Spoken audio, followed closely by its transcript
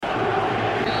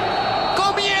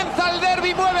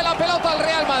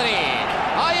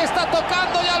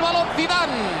tocando ya el balón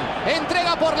Zidane.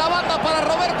 Entrega por la banda para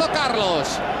Roberto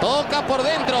Carlos. Toca por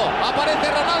dentro.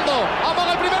 Aparece Ronaldo.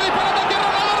 Amaga el primer disparo. ¡Atención,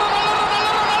 Ronaldo!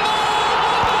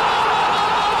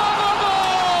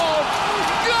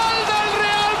 ¡Gol del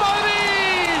Real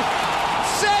Madrid!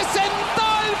 Se sentó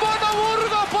el Mono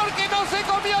Burgos porque no se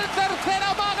comió el tercer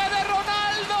amague de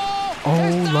Ronaldo.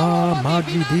 Hola,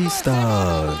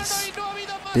 Madridistas.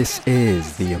 This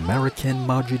is the American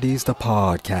Madridista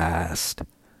podcast.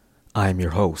 I'm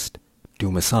your host,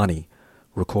 Dumasani,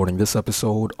 recording this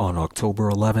episode on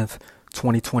October 11th,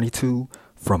 2022,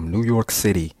 from New York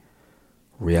City.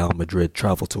 Real Madrid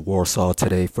traveled to Warsaw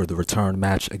today for the return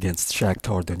match against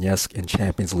Shakhtar Donetsk in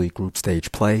Champions League group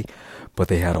stage play, but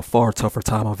they had a far tougher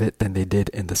time of it than they did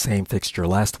in the same fixture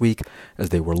last week, as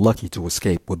they were lucky to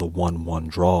escape with a 1-1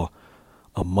 draw.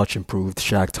 A much-improved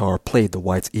Shakhtar played the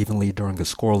Whites evenly during a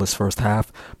scoreless first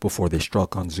half before they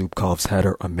struck on Zubkov's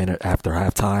header a minute after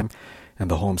halftime,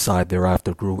 and the home side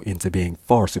thereafter grew into being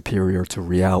far superior to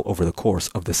Real over the course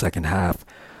of the second half.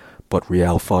 But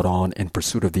Real fought on in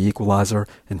pursuit of the equalizer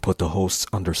and put the hosts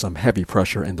under some heavy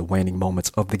pressure in the waning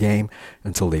moments of the game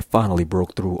until they finally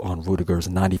broke through on Rudiger's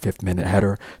 95th minute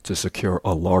header to secure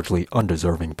a largely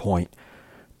undeserving point.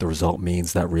 The result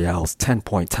means that Real's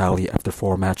 10-point tally after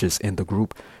 4 matches in the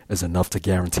group is enough to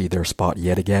guarantee their spot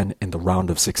yet again in the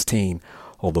round of 16,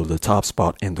 although the top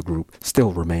spot in the group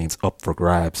still remains up for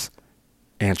grabs.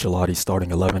 Ancelotti's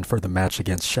starting 11 for the match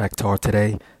against Shakhtar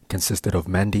today consisted of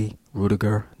Mendy,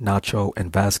 Rudiger, Nacho,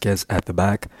 and Vasquez at the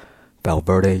back,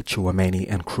 Valverde, Tchouaméni,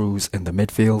 and Cruz in the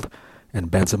midfield,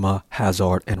 and Benzema,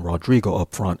 Hazard, and Rodrigo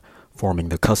up front, forming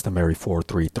the customary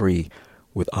 4-3-3,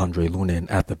 with Andre Lunin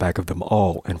at the back of them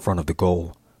all in front of the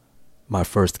goal. My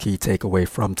first key takeaway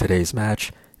from today's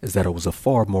match is that it was a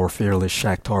far more fearless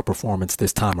Shakhtar performance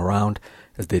this time around,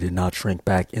 as they did not shrink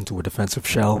back into a defensive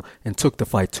shell and took the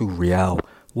fight to Real,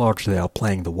 largely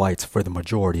outplaying the Whites for the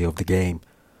majority of the game.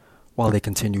 While they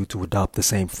continued to adopt the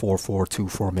same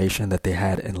 4-4-2 formation that they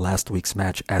had in last week's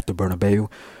match at the Bernabeu,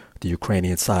 the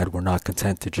Ukrainian side were not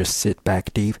content to just sit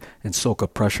back deep and soak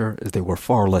up pressure, as they were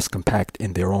far less compact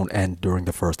in their own end during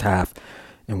the first half,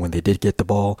 and when they did get the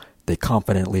ball, they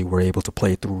confidently were able to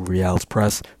play through Real's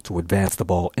press to advance the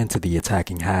ball into the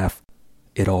attacking half.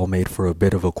 It all made for a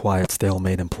bit of a quiet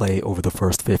stalemate in play over the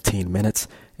first 15 minutes,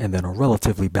 and then a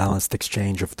relatively balanced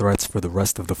exchange of threats for the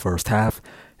rest of the first half,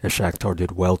 as Shakhtar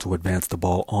did well to advance the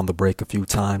ball on the break a few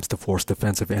times to force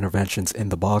defensive interventions in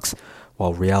the box,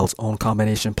 while Real's own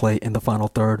combination play in the final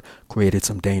third created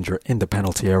some danger in the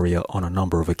penalty area on a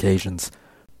number of occasions.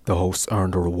 The hosts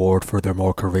earned a reward for their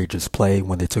more courageous play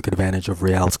when they took advantage of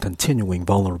Real's continuing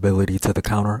vulnerability to the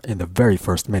counter in the very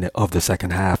first minute of the second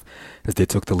half, as they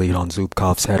took the lead on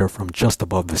Zubkov's header from just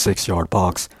above the 6-yard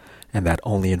box, and that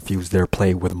only infused their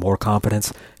play with more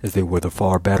confidence, as they were the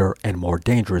far better and more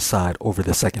dangerous side over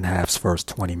the second half's first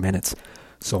 20 minutes.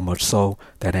 So much so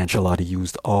that Ancelotti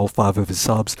used all 5 of his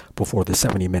subs before the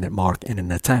 70-minute mark in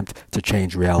an attempt to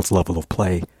change Real's level of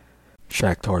play.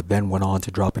 Shakhtar then went on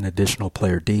to drop an additional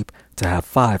player deep to have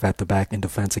 5 at the back in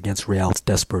defense against Real's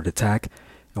desperate attack,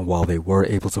 and while they were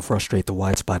able to frustrate the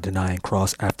Whites by denying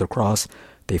cross after cross,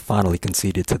 they finally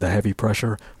conceded to the heavy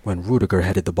pressure when Rudiger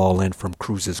headed the ball in from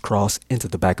Cruz's cross into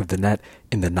the back of the net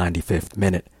in the 95th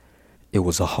minute. It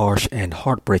was a harsh and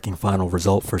heartbreaking final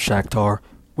result for Shakhtar,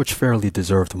 which fairly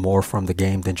deserved more from the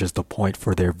game than just a point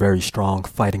for their very strong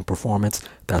fighting performance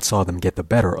that saw them get the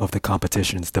better of the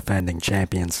competition's defending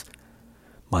champions.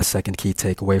 My second key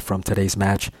takeaway from today's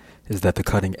match is that the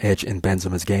cutting edge in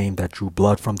Benzema's game that drew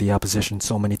blood from the opposition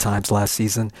so many times last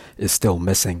season is still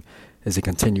missing, as he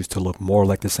continues to look more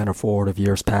like the center forward of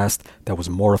years past that was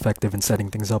more effective in setting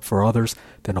things up for others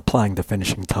than applying the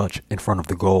finishing touch in front of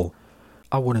the goal.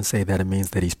 I wouldn't say that it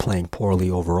means that he's playing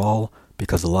poorly overall,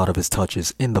 because a lot of his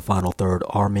touches in the final third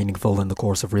are meaningful in the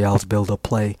course of Real's build-up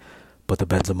play, but the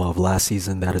Benzema of last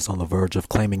season that is on the verge of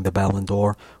claiming the Ballon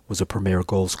d'Or was a premier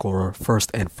goal scorer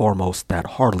first and foremost that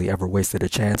hardly ever wasted a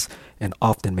chance and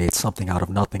often made something out of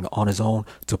nothing on his own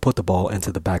to put the ball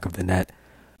into the back of the net.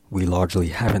 We largely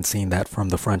haven't seen that from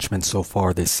the Frenchman so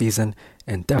far this season,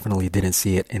 and definitely didn't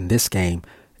see it in this game,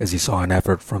 as he saw an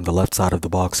effort from the left side of the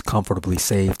box comfortably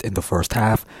saved in the first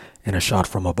half, and a shot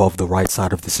from above the right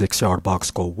side of the 6-yard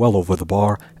box go well over the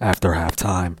bar after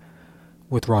halftime.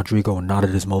 With Rodrigo not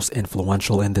at his most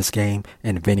influential in this game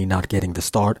and Vinny not getting the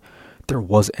start, there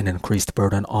was an increased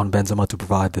burden on Benzema to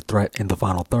provide the threat in the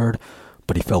final third,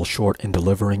 but he fell short in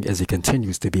delivering as he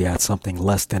continues to be at something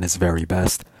less than his very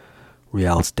best.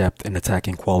 Real's depth and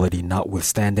attacking quality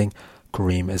notwithstanding,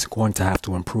 Kareem is going to have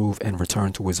to improve and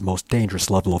return to his most dangerous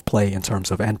level of play in terms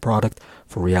of end product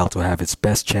for Real to have its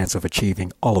best chance of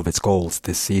achieving all of its goals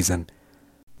this season.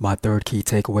 My third key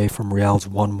takeaway from Real's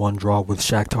 1-1 draw with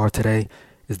Shakhtar today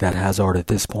is that Hazard at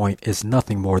this point is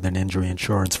nothing more than injury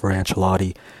insurance for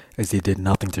Ancelotti, as he did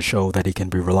nothing to show that he can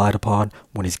be relied upon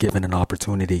when he's given an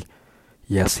opportunity.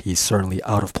 Yes, he's certainly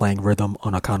out of playing rhythm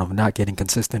on account of not getting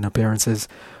consistent appearances,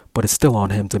 but it's still on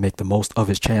him to make the most of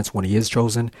his chance when he is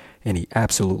chosen, and he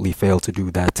absolutely failed to do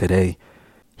that today.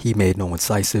 He made no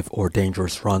incisive or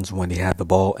dangerous runs when he had the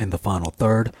ball in the final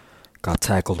third, got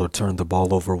tackled or turned the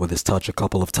ball over with his touch a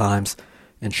couple of times,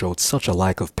 and showed such a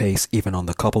lack of pace even on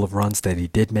the couple of runs that he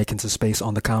did make into space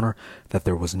on the counter that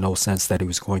there was no sense that he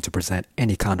was going to present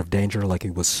any kind of danger like he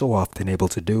was so often able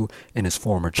to do in his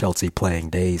former Chelsea playing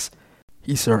days.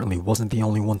 He certainly wasn't the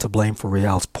only one to blame for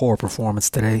Real's poor performance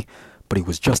today, but he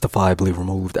was justifiably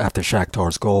removed after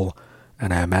Shakhtar's goal,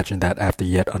 and I imagine that after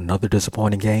yet another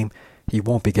disappointing game, he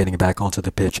won't be getting back onto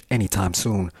the pitch anytime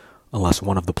soon, unless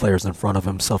one of the players in front of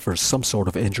him suffers some sort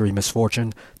of injury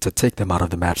misfortune to take them out of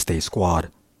the matchday squad.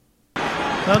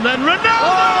 And then Ronaldo!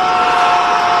 Oh!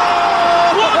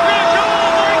 What a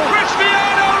goal by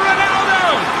Cristiano Ronaldo!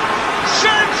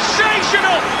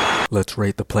 Sensational! Let's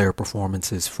rate the player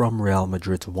performances from Real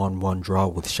Madrid's 1-1 draw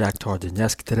with Shakhtar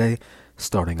Donetsk today.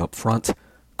 Starting up front,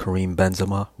 Karim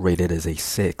Benzema rated as a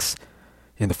 6.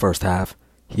 In the first half,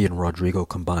 he and Rodrigo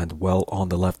combined well on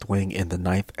the left wing in the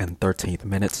 9th and 13th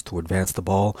minutes to advance the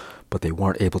ball, but they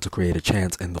weren't able to create a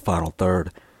chance in the final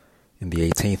third. In the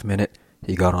 18th minute,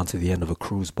 he got onto the end of a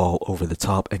cruise ball over the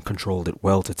top and controlled it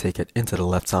well to take it into the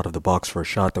left side of the box for a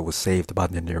shot that was saved by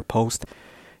the near post.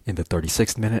 In the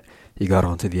 36th minute, he got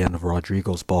onto the end of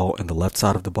Rodrigo's ball in the left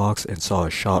side of the box and saw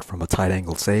a shot from a tight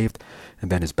angle saved,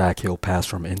 and then his backheel pass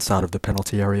from inside of the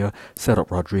penalty area set up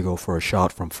Rodrigo for a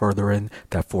shot from further in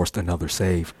that forced another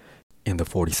save. In the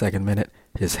 42nd minute,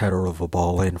 his header of a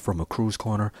ball in from a cruise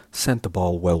corner sent the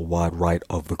ball well wide right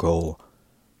of the goal.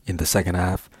 In the second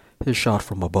half, his shot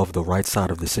from above the right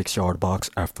side of the 6-yard box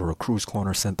after a cruise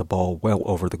corner sent the ball well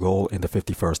over the goal in the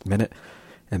 51st minute,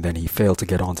 and then he failed to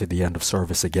get onto the end of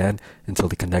service again until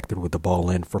he connected with the ball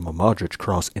in from a Modric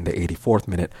cross in the 84th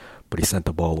minute, but he sent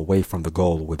the ball away from the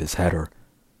goal with his header.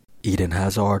 Eden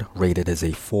Hazard rated as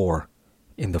a 4.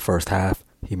 In the first half,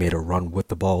 he made a run with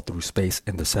the ball through space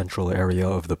in the central area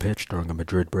of the pitch during a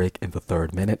Madrid break in the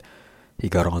 3rd minute. He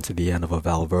got onto the end of a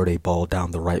Valverde ball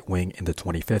down the right wing in the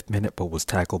 25th minute but was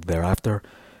tackled thereafter,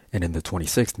 and in the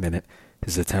 26th minute,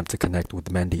 his attempt to connect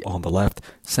with Mendy on the left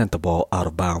sent the ball out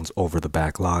of bounds over the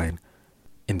back line.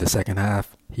 In the second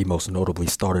half, he most notably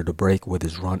started a break with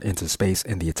his run into space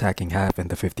in the attacking half in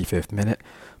the 55th minute,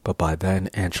 but by then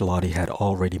Ancelotti had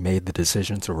already made the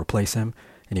decision to replace him,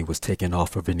 and he was taken off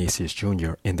for Vinicius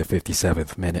Jr. in the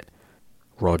 57th minute.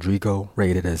 Rodrigo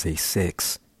rated as a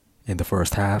 6. In the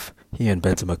first half, he and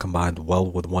Benzema combined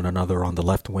well with one another on the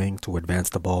left wing to advance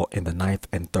the ball in the 9th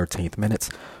and 13th minutes,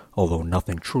 although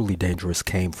nothing truly dangerous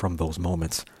came from those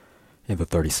moments. In the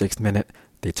 36th minute,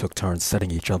 they took turns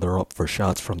setting each other up for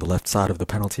shots from the left side of the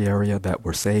penalty area that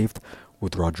were saved,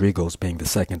 with Rodrigo's being the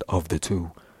second of the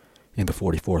two. In the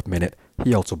 44th minute,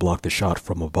 he also blocked a shot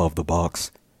from above the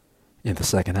box. In the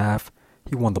second half,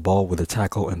 he won the ball with a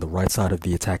tackle in the right side of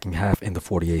the attacking half in the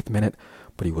 48th minute,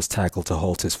 but he was tackled to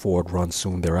halt his forward run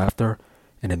soon thereafter,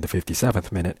 and in the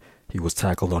 57th minute, he was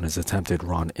tackled on his attempted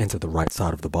run into the right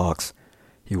side of the box.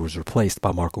 He was replaced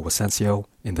by Marco Asensio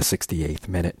in the 68th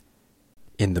minute.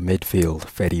 In the midfield,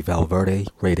 Fede Valverde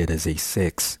rated as a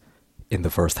 6. In the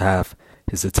first half,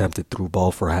 his attempted through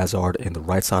ball for Hazard in the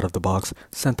right side of the box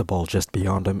sent the ball just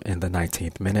beyond him in the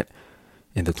 19th minute.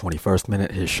 In the 21st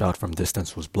minute, his shot from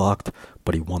distance was blocked,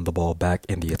 but he won the ball back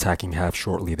in the attacking half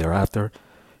shortly thereafter.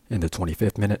 In the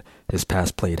 25th minute, his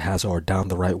pass played Hazard down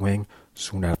the right wing,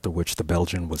 soon after which the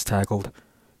Belgian was tackled.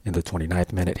 In the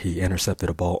 29th minute, he intercepted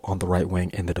a ball on the right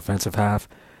wing in the defensive half,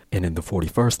 and in the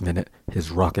 41st minute,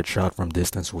 his rocket shot from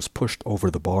distance was pushed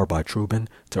over the bar by Trubin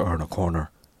to earn a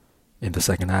corner. In the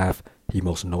second half, he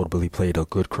most notably played a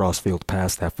good crossfield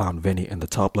pass that found Vinny in the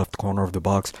top left corner of the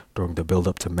box during the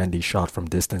build-up to Mendy's shot from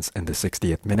distance in the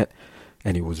 60th minute,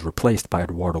 and he was replaced by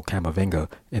Eduardo Camavinga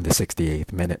in the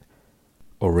 68th minute.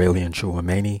 Aurelien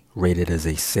Tchouameni rated as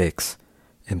a 6.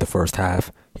 In the first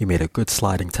half, he made a good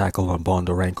sliding tackle on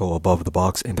Bondarenko above the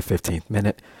box in the 15th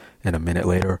minute, and a minute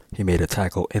later, he made a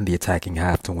tackle in the attacking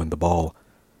half to win the ball.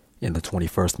 In the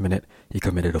 21st minute, he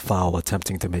committed a foul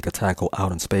attempting to make a tackle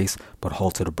out in space, but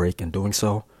halted a break in doing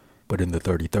so. But in the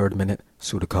 33rd minute,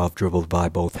 Sudakov dribbled by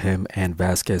both him and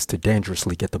Vasquez to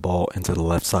dangerously get the ball into the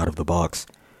left side of the box.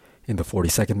 In the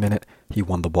 42nd minute, he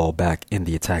won the ball back in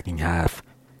the attacking half.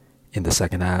 In the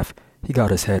second half, he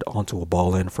got his head onto a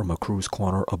ball in from a Cruz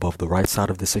corner above the right side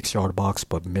of the 6-yard box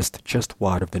but missed just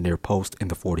wide of the near post in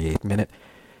the 48th minute.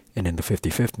 And in the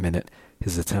 55th minute,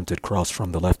 his attempted cross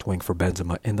from the left wing for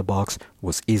Benzema in the box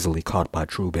was easily caught by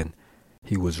Trubin.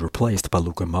 He was replaced by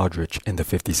Luka Modric in the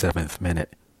 57th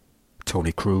minute.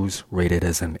 Toni Kroos rated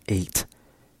as an 8.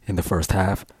 In the first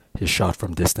half, his shot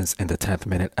from distance in the 10th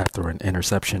minute after an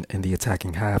interception in the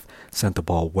attacking half sent the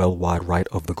ball well wide right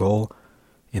of the goal.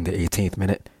 In the 18th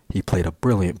minute, he played a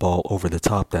brilliant ball over the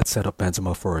top that set up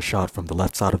Benzema for a shot from the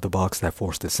left side of the box that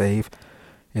forced a save.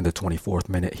 In the 24th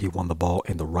minute, he won the ball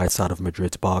in the right side of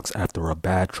Madrid's box after a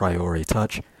bad Traore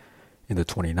touch. In the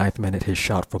 29th minute, his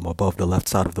shot from above the left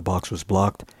side of the box was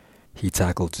blocked. He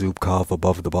tackled Zubkov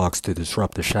above the box to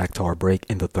disrupt the Shakhtar break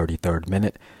in the 33rd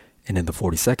minute. And in the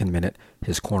 42nd minute,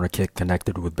 his corner kick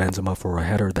connected with Benzema for a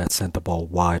header that sent the ball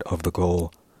wide of the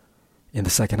goal. In the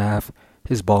second half,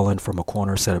 his ball in from a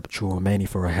corner set up Tchouaméni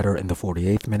for a header in the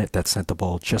 48th minute that sent the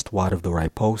ball just wide of the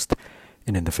right post.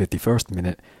 And in the 51st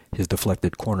minute, his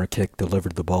deflected corner kick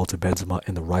delivered the ball to Benzema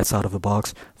in the right side of the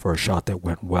box for a shot that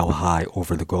went well high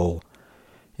over the goal.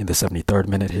 In the 73rd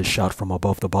minute, his shot from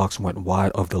above the box went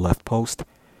wide of the left post.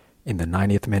 In the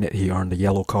 90th minute, he earned a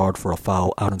yellow card for a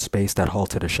foul out in space that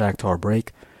halted a Shakhtar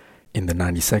break. In the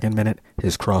 92nd minute,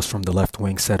 his cross from the left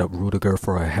wing set up Rudiger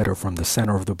for a header from the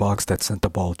center of the box that sent the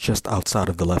ball just outside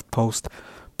of the left post.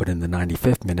 But in the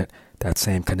 95th minute, that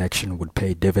same connection would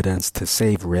pay dividends to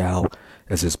save Real,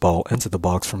 as his ball into the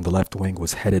box from the left wing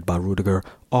was headed by Rudiger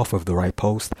off of the right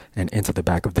post and into the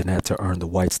back of the net to earn the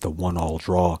Whites the 1-1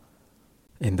 draw.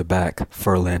 In the back,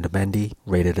 Ferland Mendy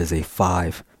rated as a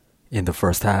 5. In the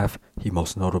first half, he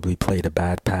most notably played a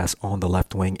bad pass on the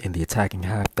left wing in the attacking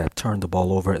half that turned the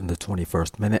ball over in the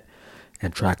 21st minute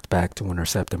and tracked back to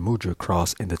intercept a Mudryk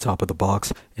cross in the top of the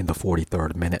box in the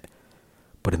 43rd minute.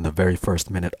 But in the very first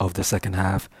minute of the second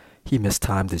half, he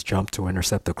mistimed his jump to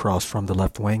intercept the cross from the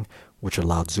left wing, which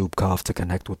allowed Zubkov to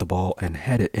connect with the ball and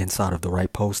head it inside of the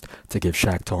right post to give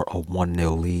Shakhtar a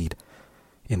 1-0 lead.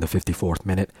 In the 54th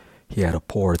minute, he had a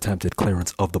poor attempted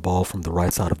clearance of the ball from the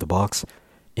right side of the box.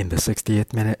 In the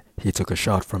 60th minute, he took a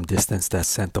shot from distance that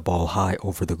sent the ball high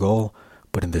over the goal,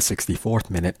 but in the 64th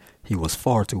minute, he was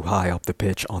far too high up the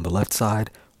pitch on the left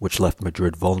side, which left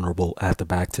Madrid vulnerable at the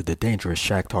back to the dangerous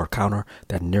Shakhtar counter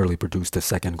that nearly produced a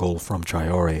second goal from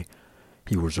Traore.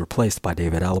 He was replaced by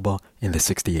David Alaba in the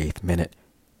 68th minute.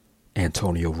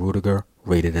 Antonio Rudiger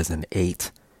rated as an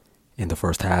 8. In the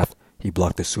first half, he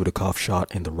blocked a Sudakov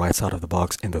shot in the right side of the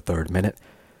box in the 3rd minute.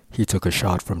 He took a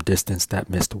shot from distance that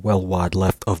missed well wide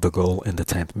left of the goal in the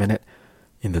 10th minute.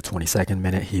 In the 22nd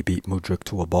minute, he beat Mudryk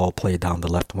to a ball played down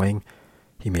the left wing.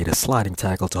 He made a sliding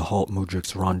tackle to halt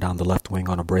Mudryk's run down the left wing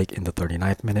on a break in the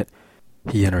 39th minute.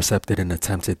 He intercepted an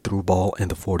attempted through ball in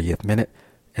the 40th minute.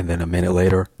 And then a minute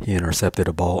later, he intercepted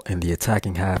a ball in the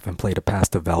attacking half and played a pass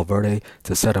to Valverde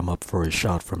to set him up for his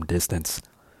shot from distance.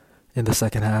 In the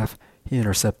second half, he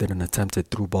intercepted an attempted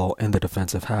through ball in the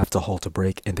defensive half to halt a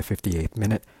break in the 58th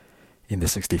minute. In the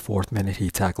 64th minute, he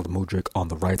tackled Mudryk on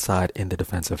the right side in the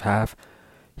defensive half.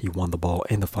 He won the ball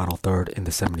in the final third in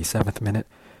the 77th minute,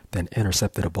 then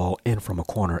intercepted a ball in from a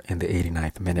corner in the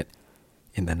 89th minute.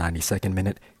 In the 92nd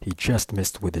minute, he just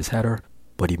missed with his header,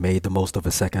 but he made the most of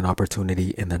a second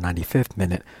opportunity in the 95th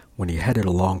minute when he headed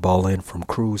a long ball in from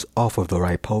Kroos off of the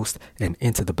right post and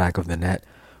into the back of the net,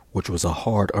 which was a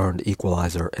hard-earned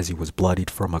equalizer as he was bloodied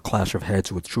from a clash of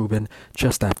heads with Trubin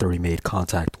just after he made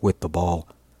contact with the ball.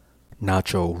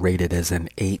 Nacho rated as an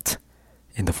 8.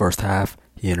 In the first half,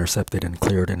 he intercepted and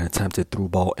cleared an attempted through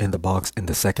ball in the box in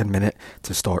the 2nd minute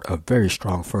to start a very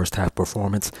strong first half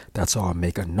performance that saw him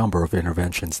make a number of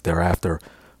interventions thereafter,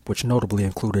 which notably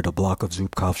included a block of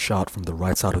Zubkov's shot from the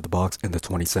right side of the box in the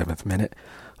 27th minute,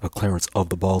 a clearance of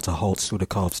the ball to halt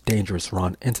Sudakov's dangerous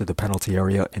run into the penalty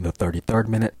area in the 33rd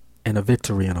minute, and a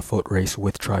victory in a foot race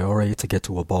with Traore to get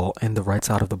to a ball in the right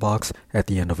side of the box at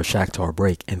the end of a Shakhtar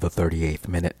break in the 38th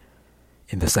minute.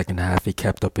 In the second half, he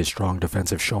kept up his strong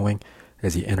defensive showing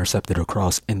as he intercepted a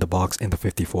cross in the box in the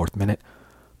 54th minute,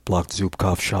 blocked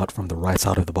Zubkov's shot from the right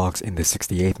side of the box in the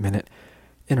 68th minute,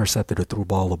 intercepted a through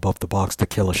ball above the box to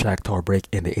kill a Shakhtar break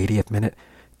in the 80th minute,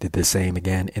 did the same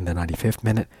again in the 95th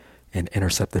minute, and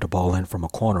intercepted a ball in from a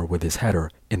corner with his header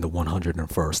in the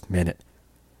 101st minute.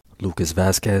 Lucas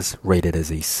Vazquez rated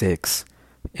as a 6.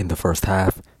 In the first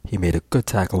half, he made a good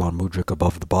tackle on Mudryk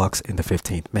above the box in the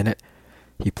 15th minute.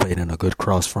 He played in a good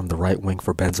cross from the right wing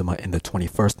for Benzema in the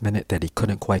 21st minute that he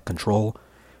couldn't quite control.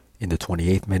 In the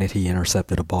 28th minute, he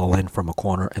intercepted a ball in from a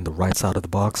corner in the right side of the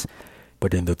box,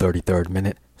 but in the 33rd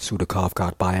minute, Sudakov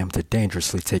got by him to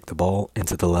dangerously take the ball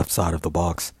into the left side of the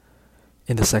box.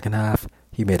 In the second half,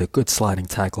 he made a good sliding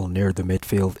tackle near the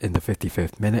midfield in the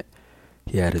 55th minute.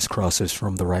 He had his crosses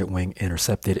from the right wing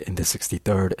intercepted in the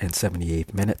 63rd and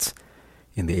 78th minutes.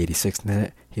 In the 86th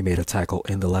minute, he made a tackle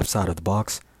in the left side of the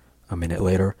box. A minute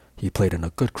later, he played in a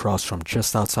good cross from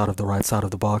just outside of the right side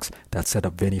of the box that set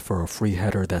up Vinny for a free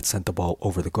header that sent the ball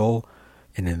over the goal.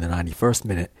 And in the 91st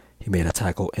minute, he made a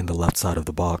tackle in the left side of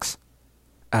the box.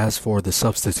 As for the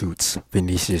substitutes,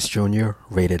 Vinicius Jr.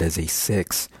 rated as a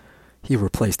 6. He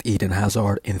replaced Eden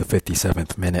Hazard in the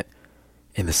 57th minute.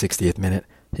 In the 60th minute,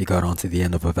 he got onto the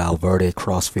end of a Valverde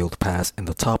crossfield pass in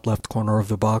the top left corner of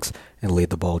the box and laid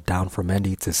the ball down for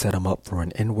Mendy to set him up for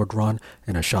an inward run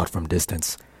and a shot from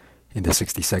distance. In the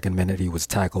 62nd minute, he was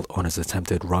tackled on his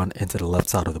attempted run into the left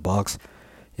side of the box.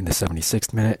 In the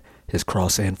 76th minute, his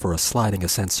cross in for a sliding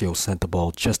Asensio sent the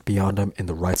ball just beyond him in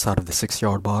the right side of the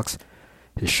 6-yard box.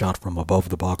 His shot from above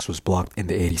the box was blocked in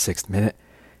the 86th minute,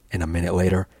 and a minute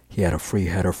later, he had a free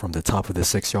header from the top of the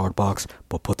 6-yard box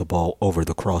but put the ball over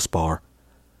the crossbar.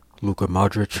 Luka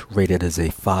Modric rated as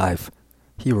a 5.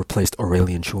 He replaced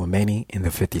Aurelien Tchouameni in the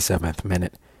 57th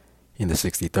minute. In the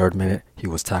 63rd minute, he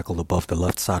was tackled above the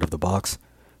left side of the box.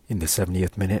 In the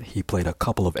 70th minute, he played a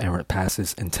couple of errant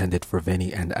passes intended for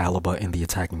Vinny and Alaba in the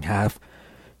attacking half.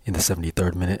 In the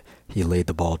 73rd minute, he laid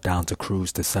the ball down to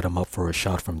Cruz to set him up for a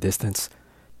shot from distance.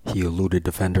 He eluded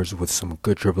defenders with some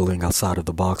good dribbling outside of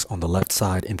the box on the left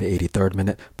side in the 83rd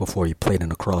minute before he played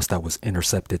in a cross that was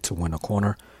intercepted to win a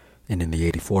corner. And in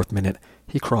the 84th minute,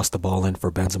 he crossed the ball in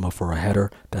for Benzema for a header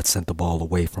that sent the ball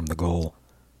away from the goal.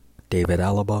 David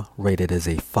Alaba rated as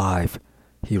a 5.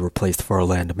 He replaced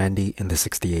Ferland Mendy in the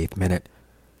 68th minute.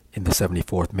 In the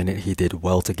 74th minute, he did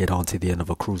well to get onto the end of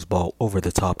a Cruz ball over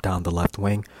the top down the left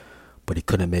wing, but he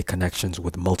couldn't make connections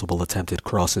with multiple attempted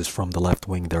crosses from the left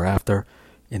wing thereafter.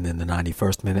 And in the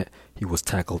 91st minute, he was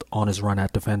tackled on his run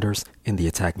at defenders in the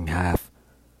attacking half.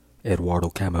 Eduardo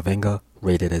Camavinga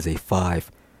rated as a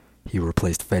 5. He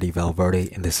replaced Fede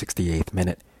Valverde in the 68th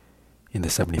minute. In the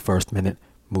 71st minute,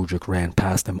 Mudryk ran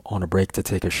past him on a break to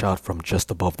take a shot from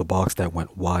just above the box that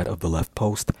went wide of the left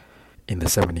post. In the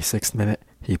 76th minute,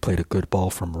 he played a good ball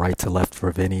from right to left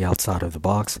for Vinny outside of the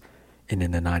box. And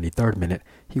in the 93rd minute,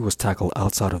 he was tackled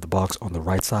outside of the box on the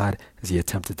right side as he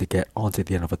attempted to get onto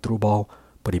the end of a through ball,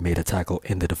 but he made a tackle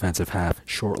in the defensive half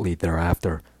shortly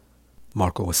thereafter.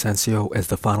 Marco Asensio, as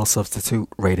the final substitute,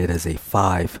 rated as a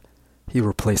 5. He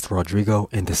replaced Rodrigo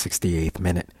in the 68th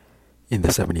minute. In the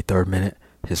 73rd minute,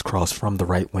 his cross from the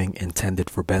right wing intended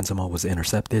for Benzema was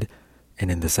intercepted,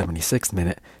 and in the 76th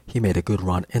minute, he made a good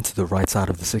run into the right side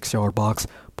of the 6-yard box,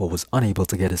 but was unable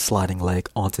to get his sliding leg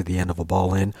onto the end of a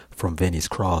ball in from Vinny's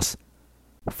cross.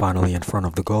 Finally, in front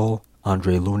of the goal,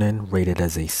 Andre Lunin rated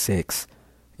as a 6.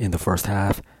 In the first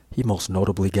half, he most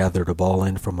notably gathered a ball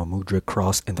in from a Mudryk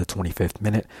cross in the 25th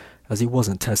minute, as he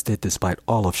wasn't tested despite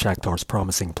all of Shakhtar's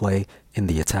promising play in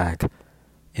the attack.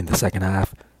 In the second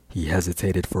half, he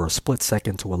hesitated for a split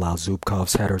second to allow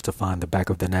Zubkov's header to find the back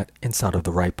of the net inside of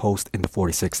the right post in the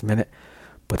 46th minute,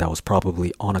 but that was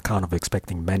probably on account of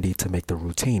expecting Mendy to make the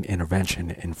routine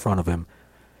intervention in front of him.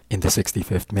 In the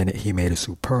 65th minute, he made a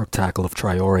superb tackle of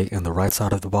Traore in the right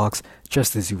side of the box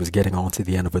just as he was getting onto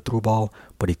the end of a through ball,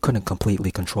 but he couldn't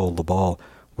completely control the ball,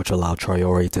 which allowed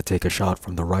Traore to take a shot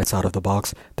from the right side of the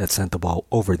box that sent the ball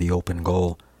over the open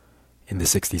goal. In the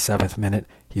 67th minute,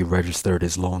 he registered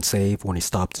his lone save when he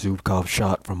stopped Zubkov's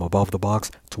shot from above the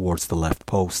box towards the left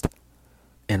post.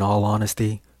 In all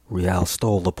honesty, Real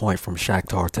stole the point from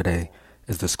Shakhtar today,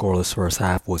 as the scoreless first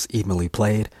half was evenly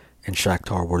played and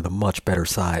Shakhtar were the much better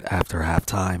side after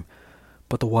halftime.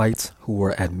 But the Whites, who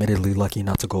were admittedly lucky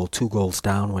not to go 2 goals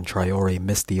down when Traore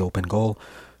missed the open goal,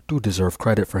 do deserve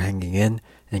credit for hanging in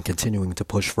and continuing to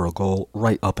push for a goal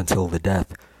right up until the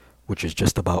death, which is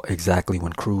just about exactly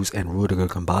when Cruz and Rudiger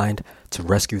combined to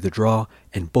rescue the draw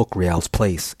and book Real's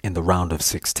place in the round of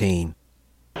 16.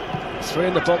 3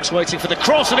 in the box waiting for the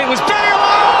cross, and it was Bale!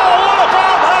 Oh, what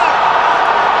about that?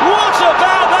 What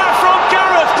about that from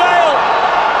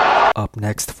Gareth Bale? Up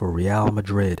next for Real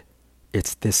Madrid,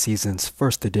 it's this season's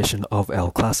first edition of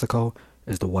El Clasico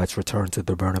as the Whites return to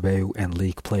the Bernabeu and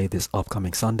league play this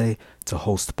upcoming Sunday to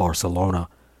host Barcelona.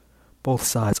 Both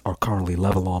sides are currently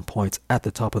level on points at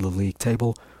the top of the league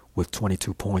table with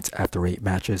 22 points after 8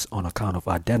 matches on account of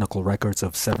identical records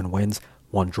of 7 wins,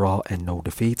 1 draw and no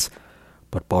defeats.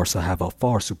 But Barca have a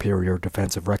far superior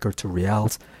defensive record to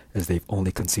Real's as they've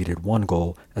only conceded 1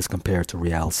 goal as compared to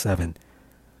Real's 7.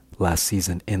 Last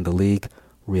season in the league,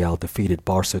 Real defeated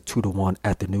Barca 2-1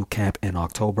 at the Nou Camp in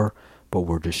October, but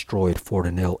were destroyed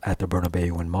 4-0 at the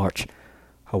Bernabeu in March.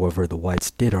 However, the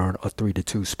Whites did earn a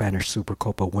 3-2 Spanish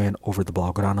Supercopa win over the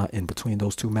Blaugrana in between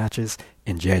those 2 matches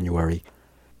in January.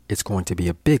 It's going to be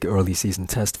a big early season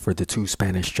test for the two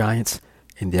Spanish giants,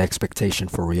 and the expectation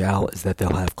for Real is that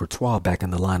they'll have Courtois back in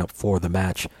the lineup for the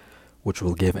match, which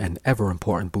will give an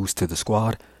ever-important boost to the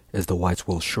squad, as the Whites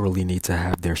will surely need to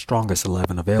have their strongest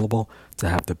 11 available to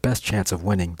have the best chance of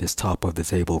winning this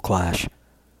top-of-the-table clash.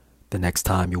 The next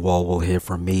time you all will hear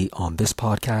from me on this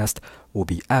podcast will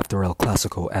be after El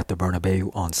Clasico at the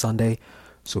Bernabeu on Sunday,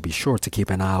 so be sure to keep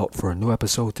an eye out for a new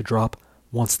episode to drop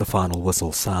once the final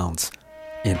whistle sounds.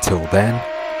 Until then,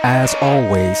 as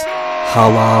always,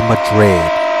 Hala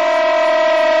Madrid!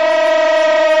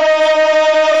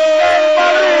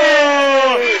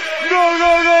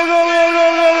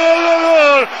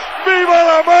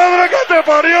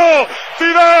 Parió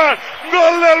Zidane,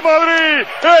 gol del Madrid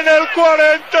en el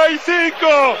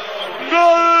 45,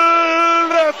 gol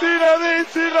de Zinedine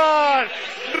Zidane,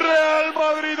 Real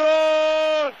Madrid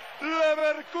 2,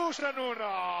 Leverkusen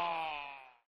 1.